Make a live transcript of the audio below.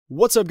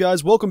What's up,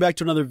 guys? Welcome back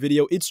to another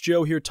video. It's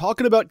Joe here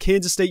talking about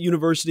Kansas State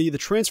University. The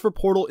transfer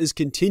portal is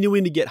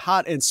continuing to get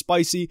hot and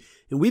spicy,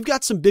 and we've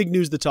got some big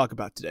news to talk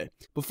about today.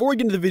 Before we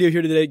get into the video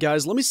here today,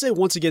 guys, let me say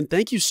once again,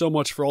 thank you so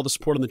much for all the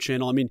support on the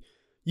channel. I mean,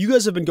 you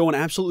guys have been going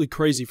absolutely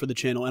crazy for the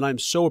channel, and I'm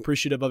so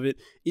appreciative of it.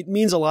 It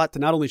means a lot to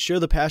not only share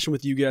the passion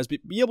with you guys,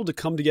 but be able to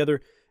come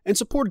together and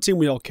support a team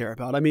we all care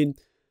about. I mean,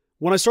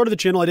 when I started the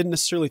channel, I didn't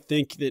necessarily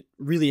think that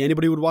really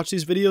anybody would watch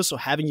these videos, so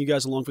having you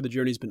guys along for the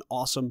journey has been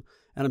awesome,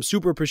 and I'm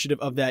super appreciative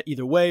of that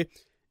either way.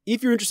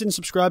 If you're interested in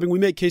subscribing, we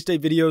make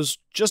K-State videos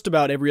just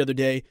about every other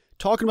day,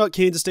 talking about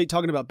Kansas State,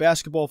 talking about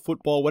basketball,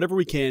 football, whatever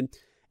we can.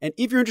 And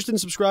if you're interested in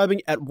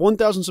subscribing, at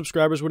 1,000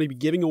 subscribers, we're going to be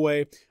giving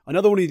away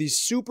another one of these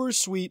super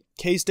sweet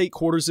K-State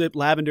quarter zip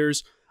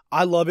lavenders.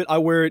 I love it. I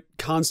wear it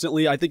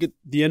constantly. I think at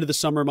the end of the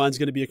summer, mine's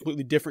going to be a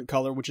completely different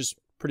color, which is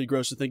pretty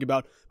gross to think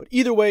about. But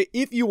either way,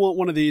 if you want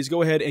one of these,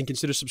 go ahead and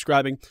consider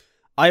subscribing.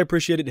 I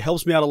appreciate it. It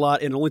helps me out a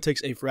lot, and it only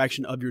takes a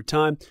fraction of your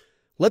time.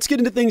 Let's get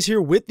into things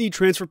here with the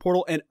transfer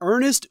portal and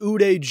Ernest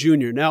Udeh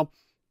Jr. Now,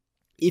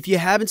 if you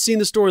haven't seen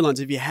the storylines,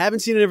 if you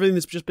haven't seen everything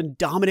that's just been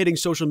dominating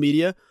social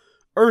media,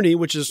 Ernie,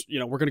 which is,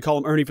 we're going to call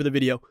him Ernie for the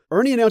video,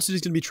 Ernie announced that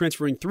he's going to be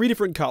transferring 3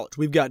 different colleges.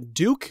 We've got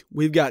Duke,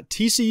 we've got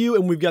TCU,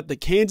 and we've got the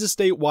Kansas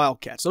State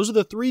Wildcats. Those are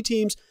the 3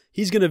 teams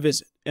he's going to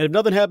visit. And if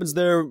nothing happens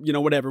there,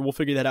 whatever, we'll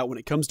figure that out when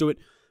it comes to it.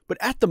 But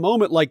at the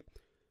moment,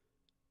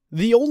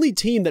 the only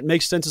team that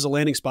makes sense as a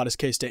landing spot is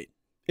K-State.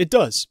 It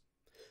does.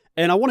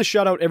 And I want to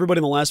shout out everybody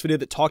in the last video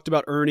that talked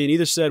about Ernie and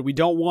either said we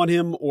don't want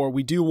him or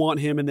we do want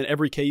him, and then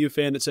every KU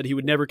fan that said he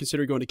would never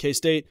consider going to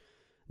K-State.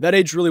 That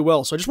aged really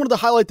well. So I just wanted to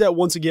highlight that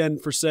once again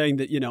for saying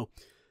that,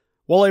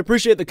 while I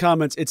appreciate the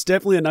comments, it's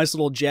definitely a nice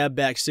little jab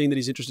back seeing that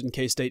he's interested in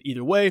K-State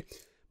either way.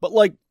 But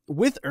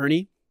with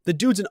Ernie, the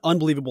dude's an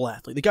unbelievable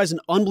athlete. The guy's an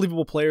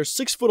unbelievable player,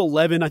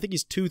 6'11". I think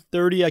he's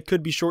 230. I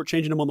could be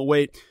shortchanging him on the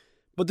weight.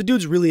 But the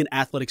dude's really an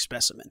athletic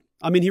specimen.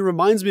 I mean, he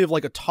reminds me of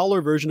a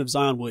taller version of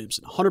Zion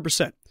Williamson,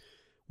 100%.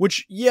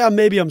 Which, yeah,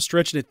 maybe I'm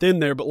stretching it thin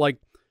there, but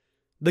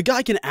the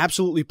guy can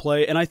absolutely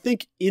play. And I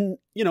think in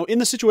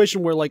the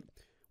situation where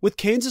with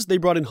Kansas, they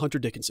brought in Hunter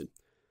Dickinson.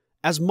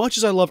 As much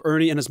as I love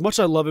Ernie and as much as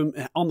I love him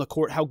on the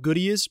court, how good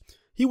he is,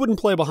 he wouldn't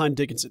play behind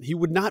Dickinson. He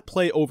would not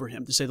play over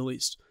him, to say the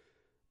least.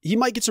 He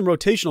might get some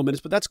rotational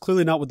minutes, but that's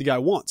clearly not what the guy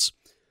wants.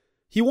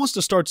 He wants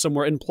to start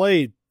somewhere and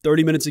play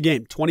 30 minutes a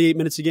game, 28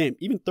 minutes a game,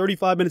 even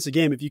 35 minutes a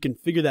game if you can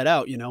figure that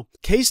out,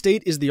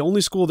 K-State is the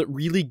only school that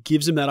really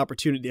gives him that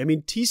opportunity. I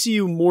mean,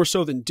 TCU more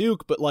so than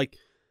Duke, but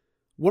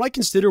when I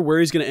consider where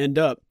he's going to end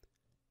up,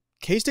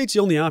 K-State's the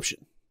only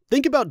option.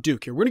 Think about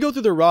Duke here. We're going to go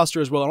through their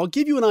roster as well, and I'll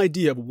give you an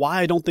idea of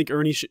why I don't think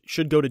Ernie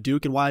should go to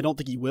Duke and why I don't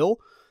think he will.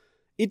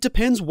 It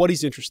depends what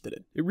he's interested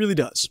in. It really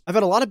does. I've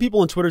had a lot of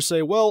people on Twitter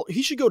say, well,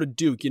 he should go to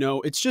Duke.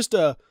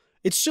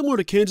 It's similar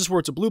to Kansas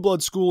where it's a blue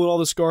blood school and all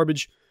this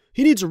garbage.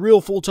 He needs a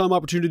real full-time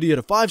opportunity at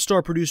a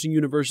 5-star producing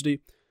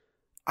university.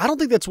 I don't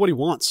think that's what he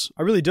wants.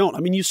 I really don't. I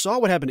mean, you saw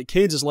what happened at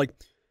Kansas.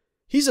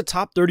 He's a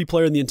top 30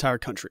 player in the entire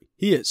country.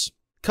 He is.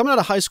 Coming out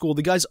of high school,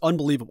 the guy's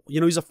unbelievable.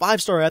 He's a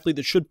 5-star athlete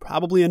that should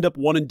probably end up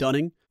one and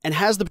doneing and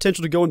has the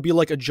potential to go and be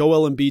like a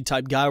Joel Embiid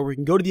type guy where he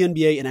can go to the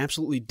NBA and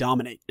absolutely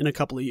dominate in a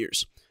couple of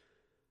years.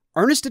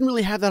 Ernest didn't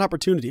really have that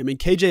opportunity. I mean,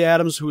 KJ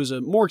Adams, who is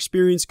a more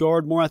experienced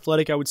guard, more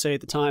athletic, I would say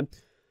at the time,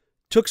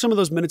 took some of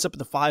those minutes up at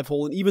the 5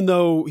 hole, and even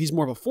though he's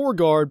more of a 4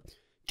 guard,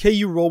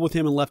 KU rolled with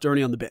him and left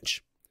Ernie on the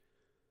bench.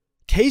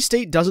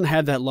 K-State doesn't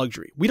have that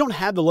luxury. We don't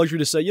have the luxury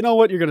to say, you know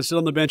what, you're going to sit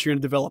on the bench, you're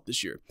going to develop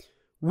this year.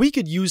 We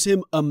could use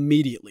him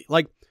immediately.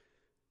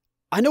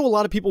 I know a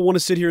lot of people want to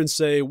sit here and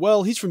say,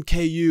 well, he's from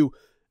KU,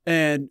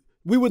 and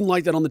we wouldn't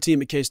like that on the team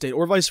at K-State,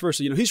 or vice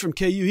versa. He's from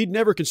KU, he'd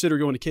never consider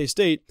going to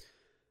K-State.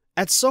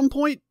 At some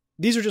point,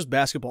 these are just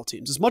basketball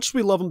teams. As much as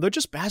we love them, they're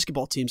just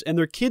basketball teams, and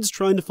they're kids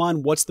trying to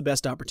find what's the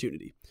best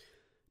opportunity.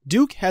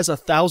 Duke has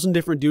 1,000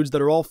 different dudes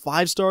that are all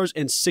 5 stars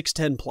and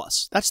 6'10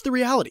 plus. That's the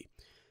reality.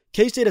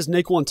 K-State has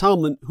Naquan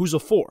Tomlin, who's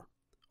a 4.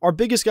 Our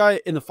biggest guy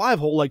in the 5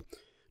 hole,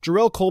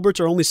 Jerome Colbert's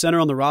our only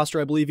center on the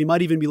roster, I believe. He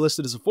might even be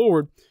listed as a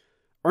forward.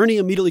 Ernie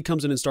immediately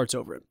comes in and starts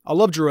over him. I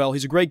love Jerome.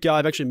 He's a great guy.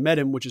 I've actually met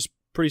him, which is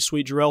pretty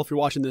sweet. Jerome, if you're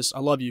watching this,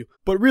 I love you.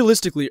 But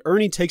realistically,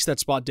 Ernie takes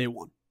that spot day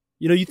one.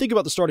 You think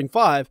about the starting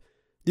 5,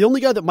 the only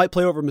guy that might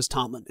play over him is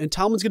Tomlin, and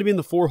Tomlin's going to be in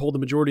the 4 hole the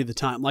majority of the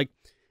time.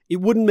 It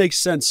wouldn't make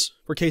sense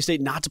for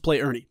K-State not to play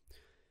Ernie.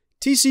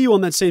 TCU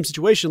on that same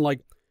situation,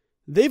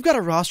 they've got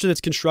a roster that's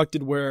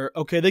constructed where,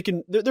 okay,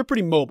 they're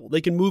pretty mobile.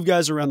 They can move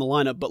guys around the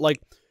lineup, but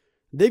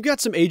they've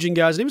got some aging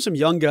guys, and even some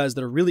young guys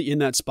that are really in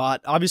that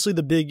spot. Obviously,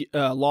 the big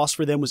loss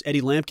for them was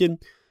Eddie Lampkin.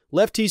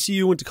 Left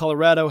TCU, went to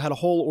Colorado, had a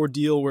whole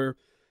ordeal where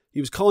he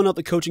was calling out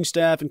the coaching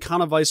staff and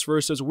kind of vice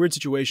versa. It was a weird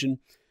situation.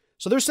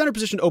 So their center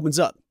position opens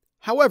up.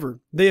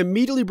 However, they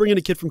immediately bring in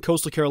a kid from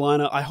Coastal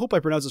Carolina. I hope I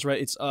pronounced this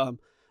right. It's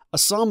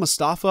Assam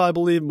Mustafa, I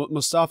believe.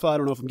 Mustafa, I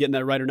don't know if I'm getting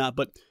that right or not,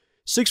 but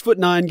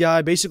 6'9"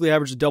 guy, basically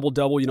averaged a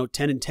double-double,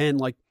 10 and 10.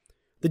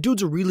 The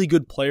dude's a really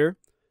good player,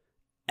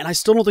 and I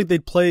still don't think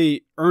they'd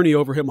play Ernie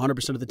over him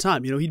 100% of the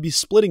time. He'd be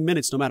splitting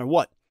minutes no matter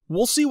what.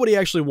 We'll see what he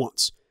actually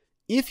wants.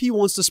 If he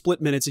wants to split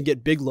minutes and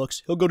get big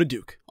looks, he'll go to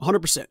Duke,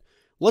 100%.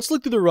 Let's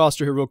look through the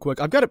roster here real quick.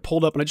 I've got it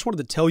pulled up, and I just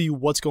wanted to tell you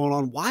what's going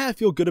on, why I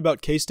feel good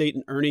about K-State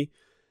and Ernie.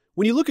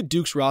 When you look at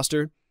Duke's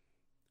roster,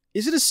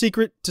 is it a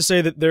secret to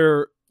say that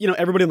they're,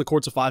 everybody on the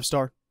court's a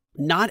 5-star?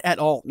 Not at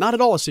all. Not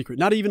at all a secret.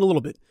 Not even a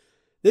little bit.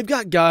 They've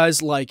got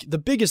guys like, the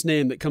biggest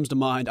name that comes to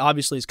mind,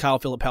 obviously, is Kyle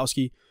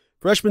Filipowski.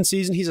 Freshman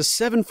season, he's a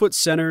 7-foot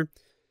center,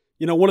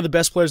 one of the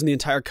best players in the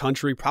entire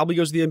country, probably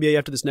goes to the NBA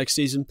after this next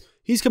season.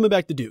 He's coming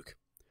back to Duke.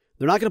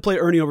 They're not going to play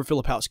Ernie over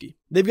Filipowski.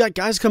 They've got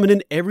guys coming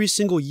in every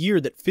single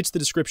year that fits the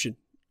description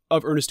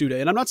of Ernest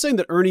Udeh. And I'm not saying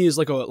that Ernie is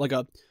like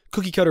a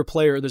cookie-cutter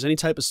player, or there's any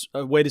type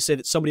of way to say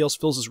that somebody else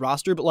fills his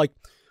roster, but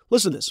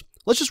listen to this.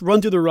 Let's just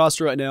run through the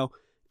roster right now.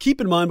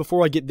 Keep in mind,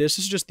 before I get this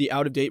is just the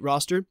out-of-date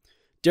roster.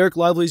 Derek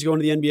Lively's going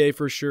to the NBA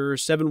for sure,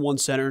 7'1"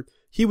 center.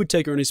 He would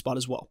take Ernie's spot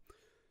as well.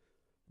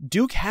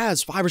 Duke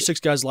has 5 or 6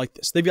 guys like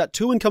this. They've got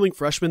 2 incoming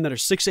freshmen that are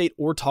 6'8"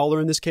 or taller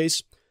in this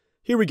case.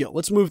 Here we go.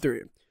 Let's move through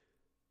here.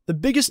 The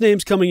biggest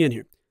names coming in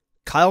here.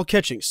 Kyle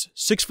Catchings,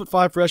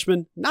 6'5"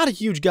 freshman. Not a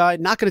huge guy.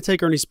 Not going to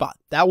take Ernie's spot.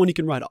 That one you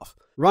can write off.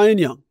 Ryan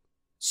Young,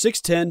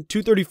 6'10",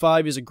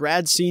 235. He's a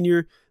grad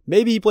senior.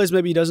 Maybe he plays,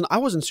 maybe he doesn't. I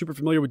wasn't super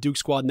familiar with Duke's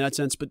squad in that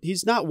sense, but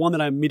he's not one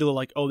that I'm immediately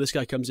like, oh, this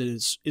guy comes in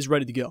and is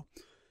ready to go.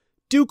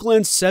 Duke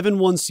lends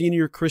 7'1"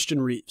 senior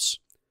Christian Reeves.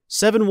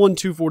 7'1",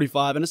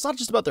 245. And it's not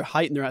just about their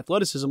height and their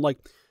athleticism.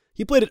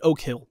 He played at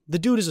Oak Hill. The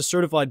dude is a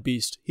certified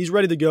beast. He's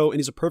ready to go, and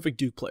he's a perfect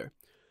Duke player.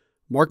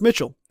 Mark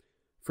Mitchell,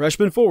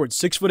 freshman forward,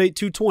 6'8",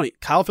 220.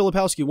 Kyle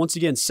Filipowski, once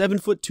again,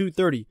 7',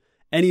 230.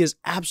 And he has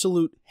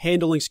absolute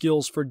handling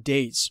skills for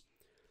days.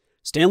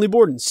 Stanley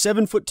Borden,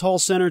 7 foot tall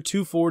center,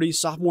 240,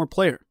 sophomore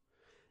player.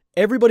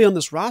 Everybody on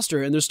this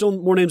roster, and there's still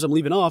more names I'm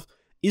leaving off,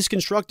 is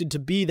constructed to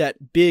be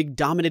that big,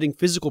 dominating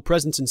physical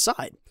presence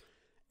inside.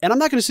 And I'm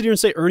not going to sit here and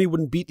say Ernie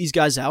wouldn't beat these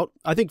guys out.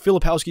 I think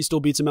Filipowski still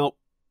beats him out,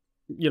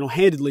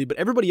 handedly, but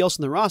everybody else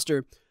in the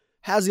roster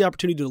has the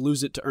opportunity to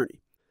lose it to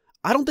Ernie.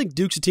 I don't think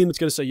Duke's a team that's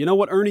going to say, you know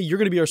what, Ernie, you're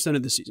going to be our center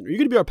this season, or you're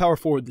going to be our power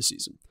forward this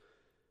season.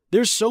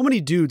 There's so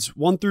many dudes,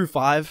 1 through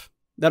 5,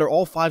 that are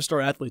all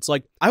 5-star athletes.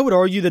 I would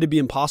argue that it'd be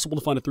impossible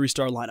to find a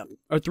 3-star lineup,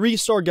 or a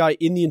 3-star guy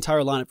in the entire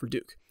lineup for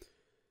Duke.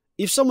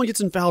 If someone gets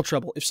in foul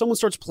trouble, if someone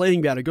starts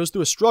playing bad or goes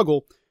through a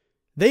struggle,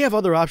 they have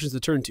other options to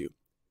turn to.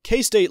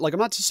 K-State, I'm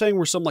not just saying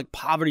we're some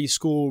poverty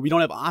school, we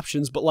don't have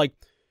options, but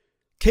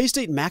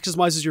K-State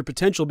maximizes your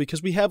potential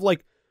because we have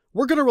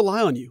we're going to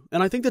rely on you.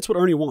 And I think that's what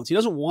Ernie wants. He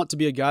doesn't want to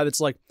be a guy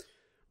that's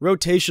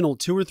rotational,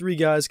 2 or 3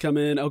 guys come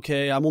in,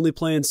 okay, I'm only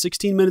playing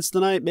 16 minutes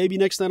tonight, maybe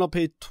next night I'll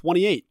play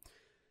 28.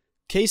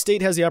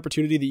 K-State has the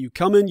opportunity that you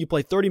come in, you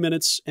play 30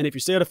 minutes, and if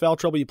you stay out of foul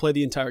trouble, you play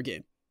the entire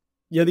game.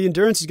 Yeah, the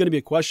endurance is going to be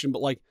a question,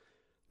 but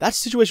that's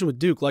the situation with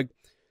Duke.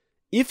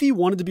 If he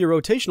wanted to be a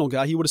rotational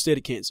guy, he would have stayed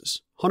at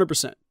Kansas,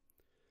 100%.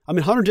 I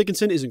mean, Hunter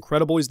Dickinson is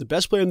incredible. He's the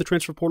best player in the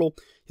transfer portal.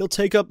 He'll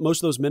take up most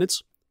of those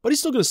minutes, but he's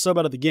still going to sub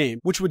out of the game,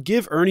 which would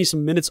give Ernie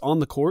some minutes on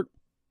the court.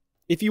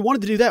 If you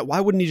wanted to do that,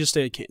 why wouldn't he just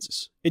stay at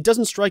Kansas? It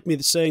doesn't strike me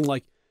that saying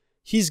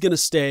he's going to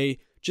stay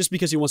just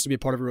because he wants to be a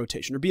part of a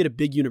rotation or be at a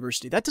big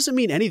university. That doesn't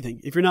mean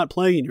anything if you're not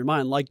playing in your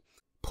mind.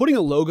 Putting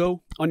a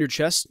logo on your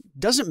chest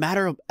doesn't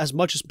matter as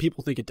much as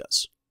people think it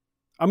does.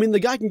 I mean, the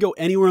guy can go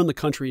anywhere in the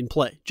country and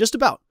play, just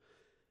about.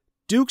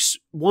 Duke's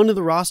one of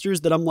the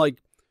rosters that I'm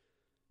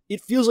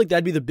it feels like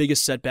that'd be the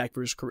biggest setback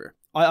for his career.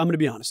 I'm going to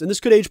be honest. And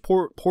this could age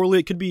poorly.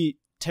 It could be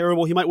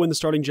terrible. He might win the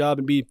starting job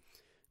and be,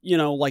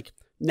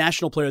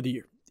 National Player of the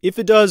Year. If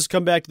it does,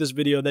 come back to this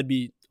video. That'd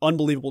be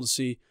unbelievable to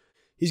see.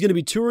 He's going to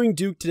be touring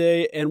Duke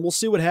today, and we'll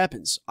see what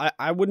happens.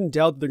 I wouldn't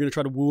doubt that they're going to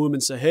try to woo him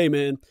and say, hey,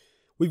 man,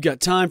 we've got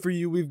time for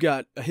you. We've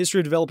got a history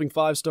of developing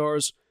 5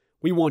 stars.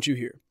 We want you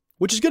here,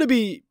 which is going to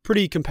be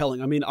pretty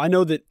compelling. I mean, I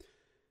know that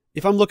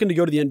if I'm looking to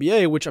go to the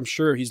NBA, which I'm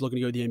sure he's looking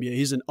to go to the NBA,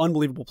 he's an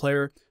unbelievable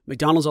player,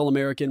 McDonald's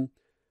All-American.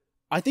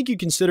 I think you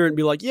consider it and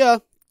be like, yeah,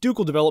 Duke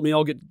will develop me.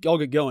 I'll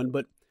get going,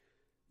 but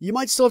you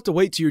might still have to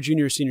wait to your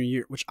junior or senior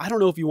year, which I don't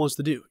know if he wants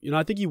to do.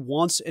 I think he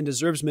wants and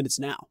deserves minutes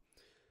now.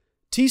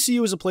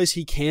 TCU is a place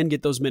he can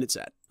get those minutes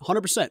at,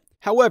 100%.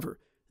 However,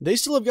 they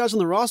still have guys on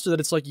the roster that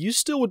it's you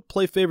still would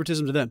play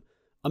favoritism to them.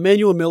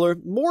 Emmanuel Miller,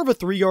 more of a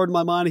 3-guard in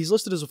my mind. He's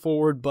listed as a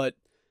forward, but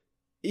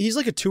he's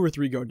a 2 or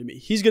 3 guard to me.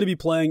 He's going to be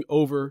playing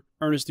over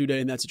Ernest Udeh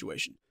in that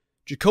situation.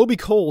 Jacoby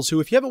Coles, who,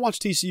 if you haven't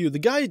watched TCU, the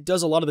guy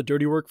does a lot of the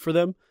dirty work for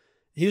them.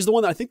 He was the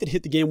one that I think that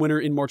hit the game winner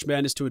in March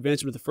Madness to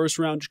advance him to the first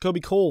round. Jacoby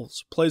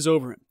Coles plays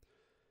over him.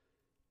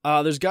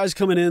 There's guys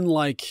coming in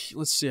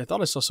let's see, I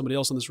thought I saw somebody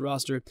else on this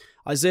roster.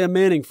 Isaiah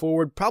Manning,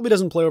 forward, probably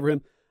doesn't play over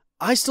him.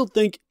 I still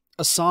think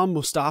Assam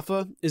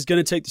Mustafa is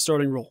going to take the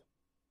starting role.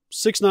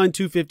 6'9",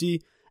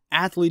 250,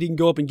 athlete, he can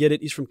go up and get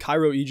it. He's from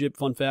Cairo, Egypt,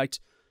 fun fact.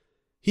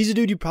 He's a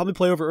dude you'd probably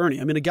play over Ernie.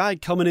 I mean, a guy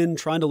coming in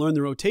trying to learn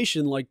the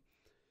rotation,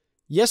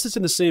 yes, it's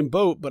in the same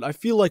boat, but I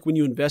feel like when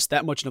you invest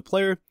that much in a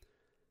player,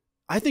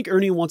 I think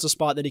Ernie wants a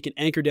spot that he can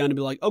anchor down and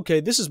be like, okay,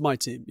 this is my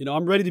team.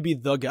 I'm ready to be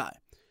the guy.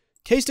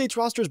 K-State's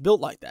roster is built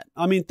like that.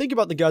 I mean, think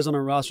about the guys on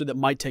our roster that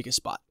might take a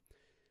spot.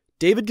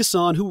 David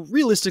Gasson, who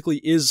realistically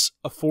is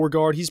a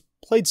 4-guard. He's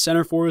played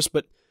center for us,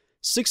 but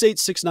 6'8",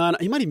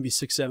 6'9". He might even be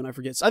 6'7", I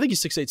forget. I think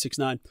he's 6'8",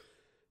 6'9".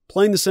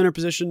 Playing the center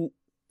position,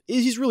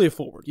 he's really a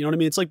forward. You know what I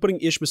mean? It's like putting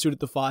Ish Massoud at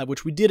the 5,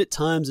 which we did at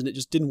times and it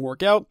just didn't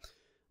work out.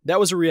 That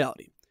was a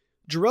reality.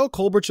 Jarrell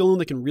Colbert's the only one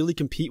that can really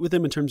compete with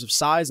him in terms of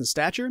size and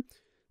stature.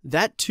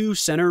 That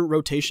 2-center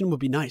rotation would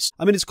be nice.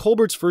 I mean, it's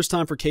Colbert's first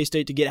time for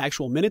K-State to get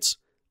actual minutes.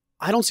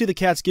 I don't see the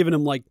Cats giving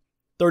him like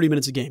 30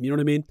 minutes a game. You know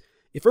what I mean?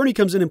 If Ernie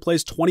comes in and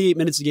plays 28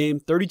 minutes a game,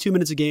 32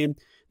 minutes a game,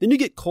 then you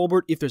get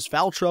Colbert if there's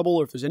foul trouble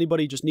or if there's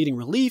anybody just needing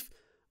relief.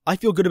 I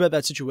feel good about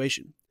that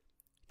situation.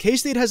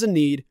 K-State has a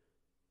need.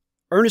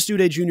 Ernest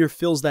Udeh Jr.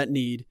 fills that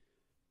need.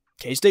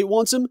 K-State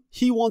wants him.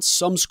 He wants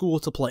some school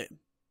to play him.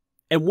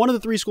 And one of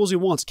the 3 schools he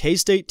wants,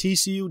 K-State,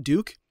 TCU,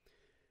 Duke.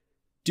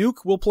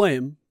 Duke will play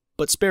him,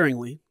 but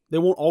sparingly. They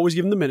won't always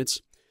give him the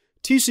minutes.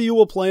 TCU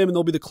will play him, and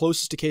they'll be the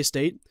closest to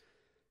K-State.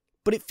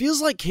 But it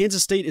feels like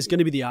Kansas State is going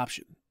to be the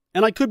option.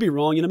 And I could be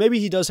wrong. You know, maybe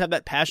he does have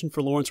that passion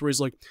for Lawrence where he's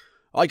like,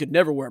 I could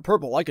never wear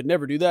purple. I could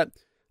never do that.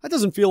 That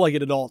doesn't feel like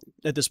it at all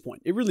at this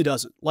point. It really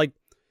doesn't. Like,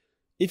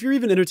 if you're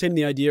even entertaining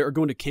the idea or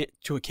going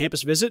to a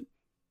campus visit,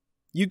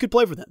 you could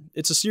play for them.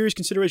 It's a serious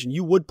consideration.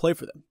 You would play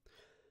for them.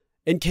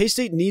 And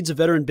K-State needs a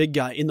veteran big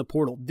guy in the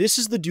portal. This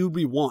is the dude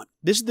we want.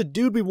 This is the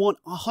dude we want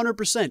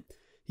 100%.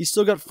 He's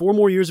still got 4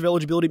 more years of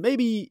eligibility,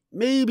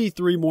 maybe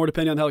 3 more,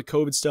 depending on how the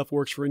COVID stuff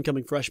works for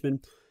incoming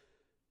freshmen.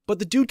 But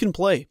the dude can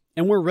play,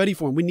 and we're ready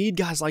for him. We need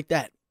guys like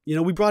that. You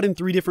know, we brought in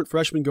 3 different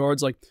freshman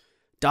guards like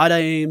Dada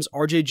Ames,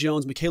 RJ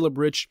Jones, Michaela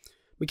Britch.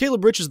 Michaela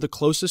Britch is the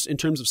closest in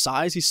terms of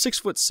size. He's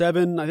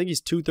 6'7". I think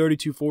he's 230,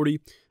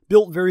 240.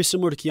 Built very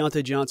similar to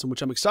Keontae Johnson,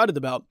 which I'm excited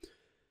about.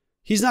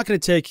 He's not going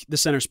to take the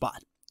center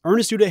spot.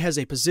 Ernest Udeh has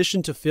a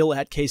position to fill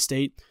at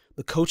K-State.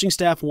 The coaching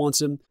staff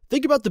wants him.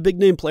 Think about the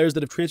big-name players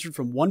that have transferred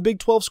from one Big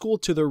 12 school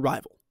to their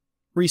rival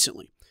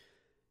recently.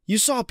 You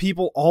saw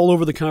people all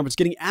over the conference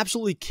getting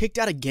absolutely kicked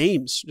out of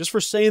games just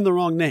for saying the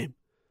wrong name.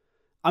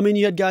 I mean,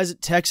 you had guys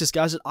at Texas,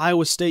 guys at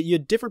Iowa State. You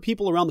had different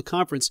people around the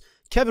conference.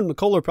 Kevin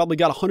McCullough probably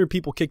got 100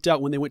 people kicked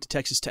out when they went to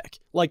Texas Tech.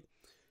 Like,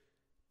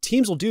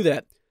 teams will do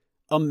that.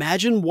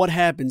 Imagine what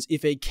happens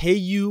if a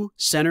KU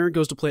center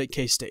goes to play at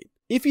K-State.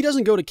 If he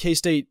doesn't go to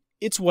K-State,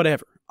 it's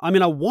whatever. I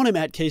mean, I want him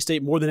at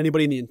K-State more than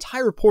anybody in the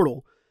entire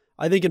portal.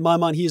 I think in my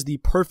mind, he is the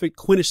perfect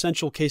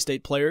quintessential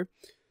K-State player.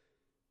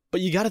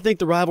 But you got to think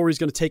the rivalry is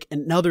going to take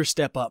another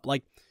step up.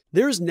 Like,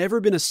 there has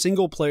never been a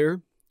single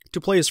player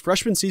to play his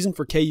freshman season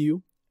for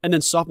KU and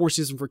then sophomore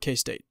season for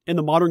K-State in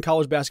the modern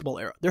college basketball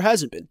era. There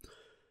hasn't been.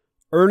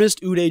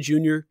 Ernest Udeh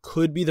Jr.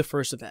 could be the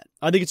first of that.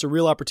 I think it's a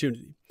real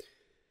opportunity.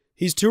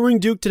 He's touring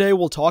Duke today.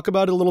 We'll talk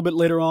about it a little bit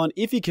later on.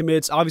 If he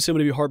commits, obviously I'm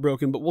going to be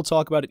heartbroken, but we'll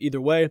talk about it either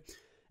way.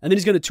 And then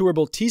he's going to tour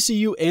both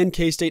TCU and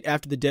K-State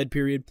after the dead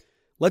period.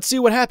 Let's see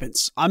what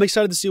happens. I'm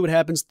excited to see what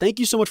happens. Thank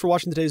you so much for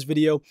watching today's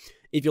video.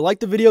 If you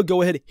liked the video,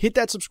 go ahead, hit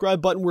that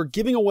subscribe button. We're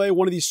giving away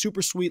one of these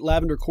super sweet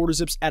lavender quarter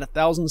zips at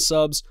 1,000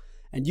 subs,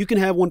 and you can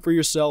have one for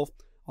yourself.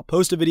 I'll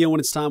post a video when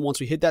it's time once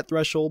we hit that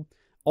threshold.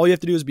 All you have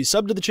to do is be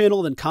subbed to the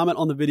channel, then comment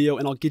on the video,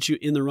 and I'll get you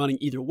in the running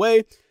either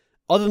way.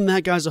 Other than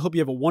that, guys, I hope you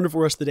have a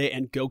wonderful rest of the day,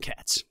 and go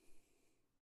Cats.